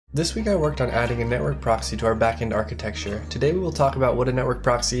This week I worked on adding a network proxy to our backend architecture. Today we will talk about what a network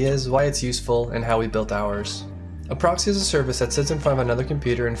proxy is, why it's useful, and how we built ours. A proxy is a service that sits in front of another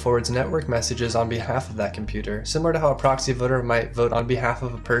computer and forwards network messages on behalf of that computer. Similar to how a proxy voter might vote on behalf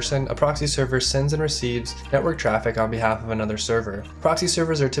of a person, a proxy server sends and receives network traffic on behalf of another server. Proxy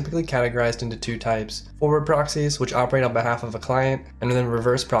servers are typically categorized into two types: forward proxies, which operate on behalf of a client, and then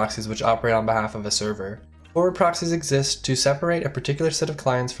reverse proxies, which operate on behalf of a server. Forward proxies exist to separate a particular set of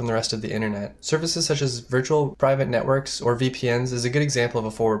clients from the rest of the internet. Services such as virtual private networks or VPNs is a good example of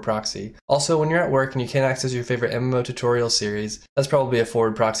a forward proxy. Also, when you're at work and you can't access your favorite MMO tutorial series, that's probably a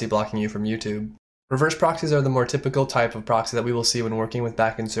forward proxy blocking you from YouTube. Reverse proxies are the more typical type of proxy that we will see when working with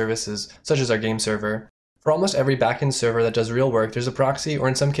backend services, such as our game server. For almost every backend server that does real work, there's a proxy, or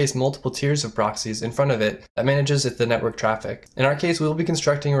in some case multiple tiers of proxies, in front of it that manages the network traffic. In our case, we will be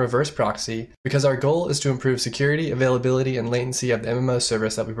constructing a reverse proxy because our goal is to improve security, availability, and latency of the MMO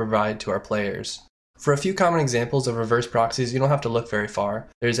service that we provide to our players. For a few common examples of reverse proxies, you don't have to look very far.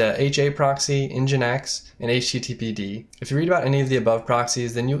 There's a HA proxy, Nginx, and HTTPD. If you read about any of the above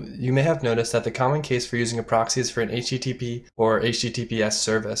proxies, then you may have noticed that the common case for using a proxy is for an HTTP or HTTPS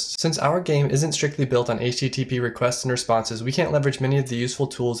service. Since our game isn't strictly built on HTTP requests and responses, we can't leverage many of the useful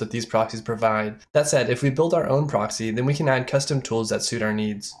tools that these proxies provide. That said, if we build our own proxy, then we can add custom tools that suit our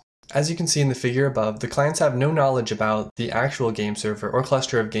needs. As you can see in the figure above, the clients have no knowledge about the actual game server or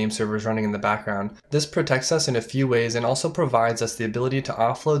cluster of game servers running in the background. This protects us in a few ways and also provides us the ability to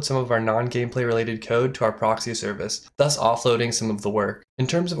offload some of our non-gameplay related code to our proxy service, thus offloading some of the work. In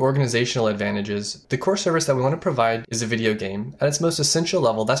terms of organizational advantages, the core service that we want to provide is a video game. At its most essential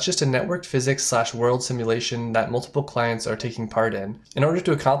level, that's just a networked physics/world simulation that multiple clients are taking part in. In order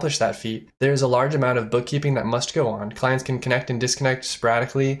to accomplish that feat, there is a large amount of bookkeeping that must go on. Clients can connect and disconnect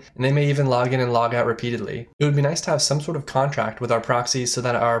sporadically, and they may even log in and log out repeatedly. It would be nice to have some sort of contract with our proxy so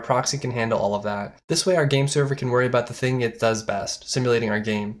that our proxy can handle all of that. This way our game server can worry about the thing it does best, simulating our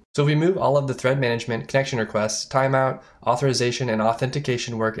game. So if we move all of the thread management, connection requests, timeout, authorization, and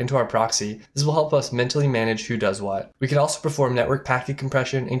authentication work into our proxy, this will help us mentally manage who does what. We can also perform network packet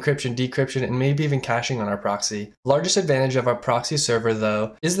compression, encryption, decryption, and maybe even caching on our proxy. The largest advantage of our proxy server,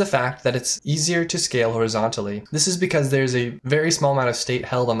 though, is the fact that it's easier to scale horizontally. This is because there's a very small amount of state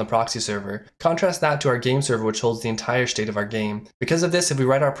held on the proxy server. Contrast that to our game server, which holds the entire state of our game. Because of this, if we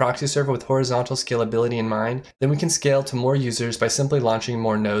write our proxy server with horizontal scalability in mind, then we can scale to more users by simply launching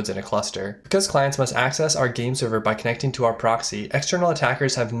more nodes in a cluster. Because clients must access our game server by connecting to our proxy, external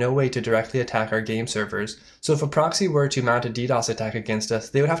attackers have no way to directly attack our game servers. So if a proxy were to mount a DDoS attack against us,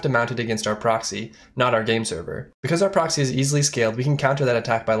 they would have to mount it against our proxy, not our game server. Because our proxy is easily scaled, we can counter that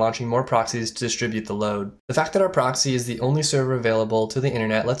attack by launching more proxies to distribute the load. The fact that our proxy is the only server available to the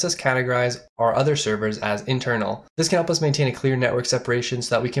internet lets us categorize our other servers as internal. This can help us maintain a clear network separation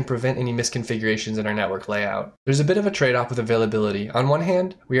so that we can prevent any misconfigurations in our network layout. There's a bit of a trade-off with availability. On one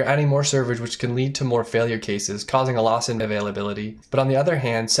hand, we are adding more servers, which can lead to more failure cases, causing a loss in availability. But on the other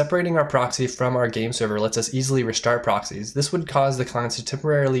hand, separating our proxy from our game server lets us easily restart proxies. This would cause the clients to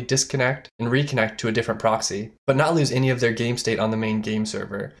temporarily disconnect and reconnect to a different proxy, but not lose any of their game state on the main game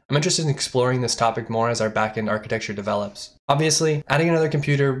server. I'm interested in exploring this topic more as our backend architecture develops. Obviously, adding another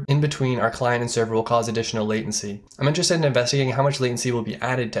computer in between our client and server will cause additional latency. I'm interested in investigating how much latency will be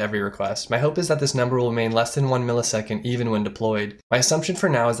added to every request. My hope is that this number will remain less than 1 millisecond even when deployed. My assumption for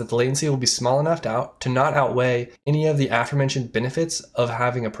now is that the latency will be small enough to not outweigh any of the aforementioned benefits of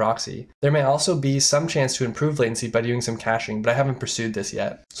having a proxy. There may also be some chance to improve latency by doing some caching, but I haven't pursued this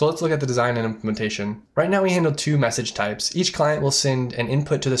yet. So let's look at the design and implementation. Right now we handle two message types. Each client will send an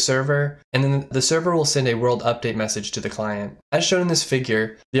input to the server, and then the server will send a world update message to the client. As shown in this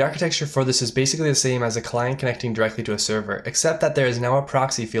figure, the architecture for this is basically the same as a client connecting directly to a server, except that there is now a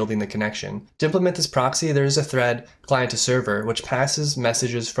proxy fielding the connection. To implement this proxy, there is a thread, client to server, which passes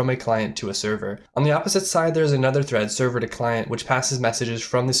messages from a client to a server. On the opposite side, there is another thread, server to client, which passes messages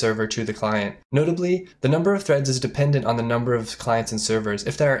from the server to the client. Notably, the number of threads is dependent on the number of clients and servers.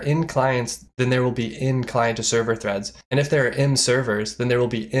 If there are n clients, then there will be n client to server threads, and if there are m servers, then there will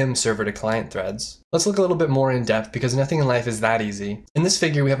be m server to client threads. Let's look a little bit more in depth because nothing in life is that easy. In this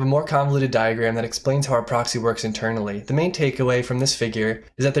figure, we have a more convoluted diagram that explains how our proxy works internally. The main takeaway from this figure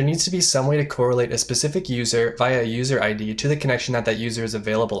is that there needs to be some way to correlate a specific user via a user ID to the connection that user is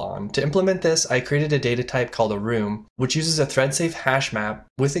available on. To implement this, I created a data type called a room, which uses a thread-safe hash map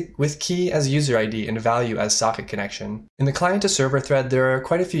with key as user ID and value as socket connection. In the client to server thread, there are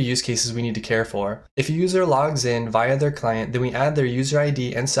quite a few use cases we need to care for. If a user logs in via their client, then we add their user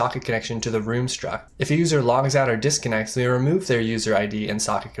ID and socket connection to the room struct. that. If a user logs out or disconnects, we remove their user ID and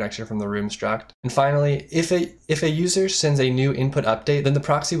socket connection from the room struct. And finally, if a user sends a new input update, then the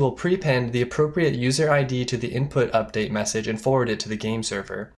proxy will prepend the appropriate user ID to the input update message and forward it to the game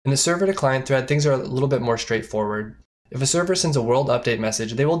server. In the server to client thread, things are a little bit more straightforward. If a server sends a world update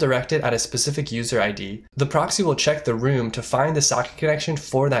message, they will direct it at a specific user ID. The proxy will check the room to find the socket connection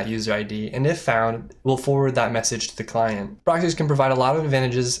for that user ID, and if found, will forward that message to the client. Proxies can provide a lot of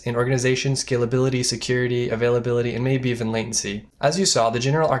advantages in organization, scalability, security, availability, and maybe even latency. As you saw, the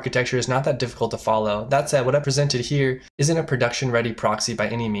general architecture is not that difficult to follow. That said, what I presented here isn't a production-ready proxy by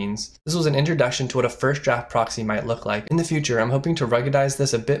any means. This was an introduction to what a first draft proxy might look like. In the future, I'm hoping to ruggedize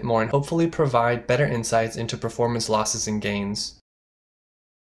this a bit more and hopefully provide better insights into performance losses and gains.